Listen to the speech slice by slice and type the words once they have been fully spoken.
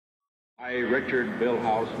I, Richard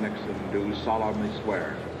Billhouse Nixon, do solemnly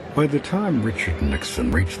swear. By the time Richard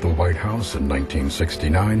Nixon reached the White House in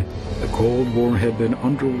 1969, the Cold War had been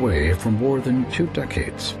underway for more than 2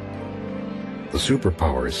 decades. The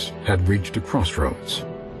superpowers had reached a crossroads.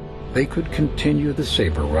 They could continue the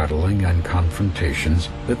saber-rattling and confrontations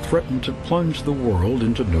that threatened to plunge the world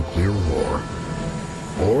into nuclear war.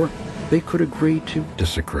 Or they could agree to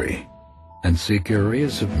disagree and seek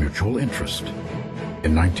areas of mutual interest.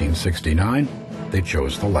 In 1969, they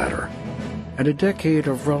chose the latter, and a decade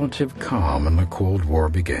of relative calm in the Cold War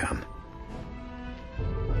began.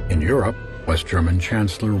 In Europe, West German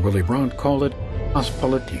Chancellor Willy Brandt called it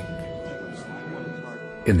Ostpolitik.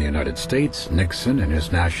 In the United States, Nixon and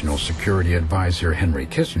his National Security Advisor Henry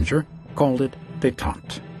Kissinger called it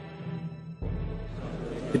detente.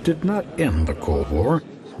 It did not end the Cold War,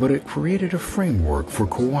 but it created a framework for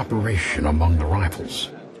cooperation among the rivals.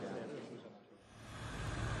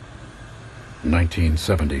 In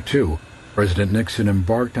 1972, President Nixon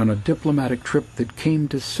embarked on a diplomatic trip that came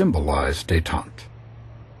to symbolize detente.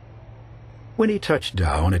 When he touched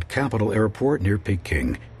down at Capitol Airport near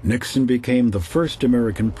Peking, Nixon became the first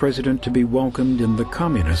American president to be welcomed in the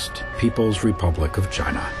Communist People's Republic of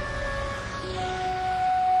China.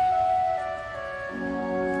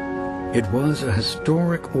 It was a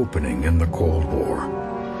historic opening in the Cold War.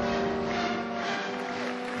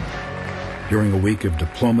 During a week of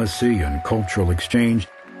diplomacy and cultural exchange,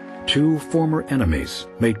 2 former enemies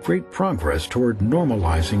made great progress toward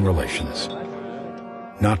normalizing relations.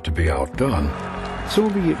 Not to be outdone, the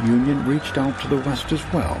Soviet Union reached out to the West as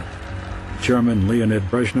well. Chairman Leonid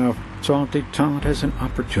Brezhnev saw detente as an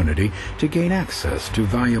opportunity to gain access to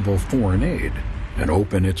valuable foreign aid and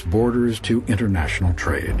open its borders to international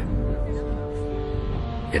trade.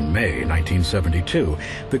 In May 1972,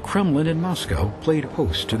 the Kremlin in Moscow played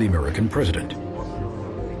host to the American president.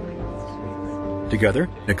 Together,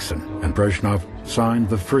 Nixon and Brezhnev signed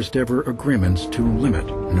the first-ever agreements to limit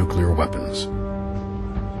nuclear weapons.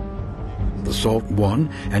 The SALT I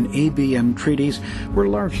and ABM treaties were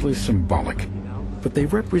largely symbolic, but they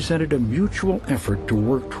represented a mutual effort to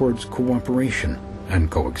work towards cooperation and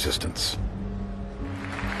coexistence.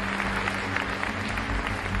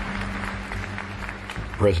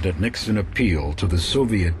 President Nixon appealed to the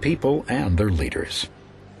Soviet people and their leaders.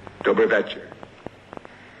 Dobry večer.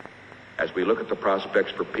 As we look at the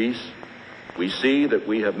prospects for peace, we see that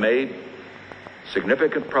we have made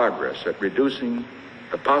significant progress at reducing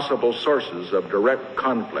the possible sources of direct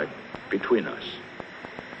conflict between us.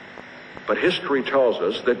 But history tells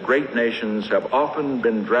us that great nations have often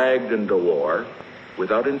been dragged into war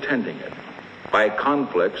without intending it by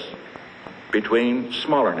conflicts between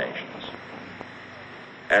smaller nations.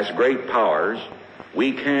 As great powers,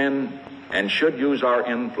 we can and should use our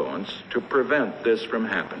influence to prevent this from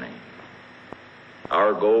happening.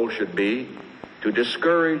 Our goal should be to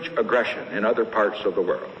discourage aggression in other parts of the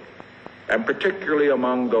world, and particularly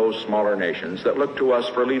among those smaller nations that look to us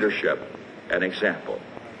for leadership and example.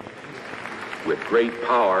 With great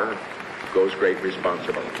power goes great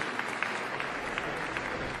responsibility.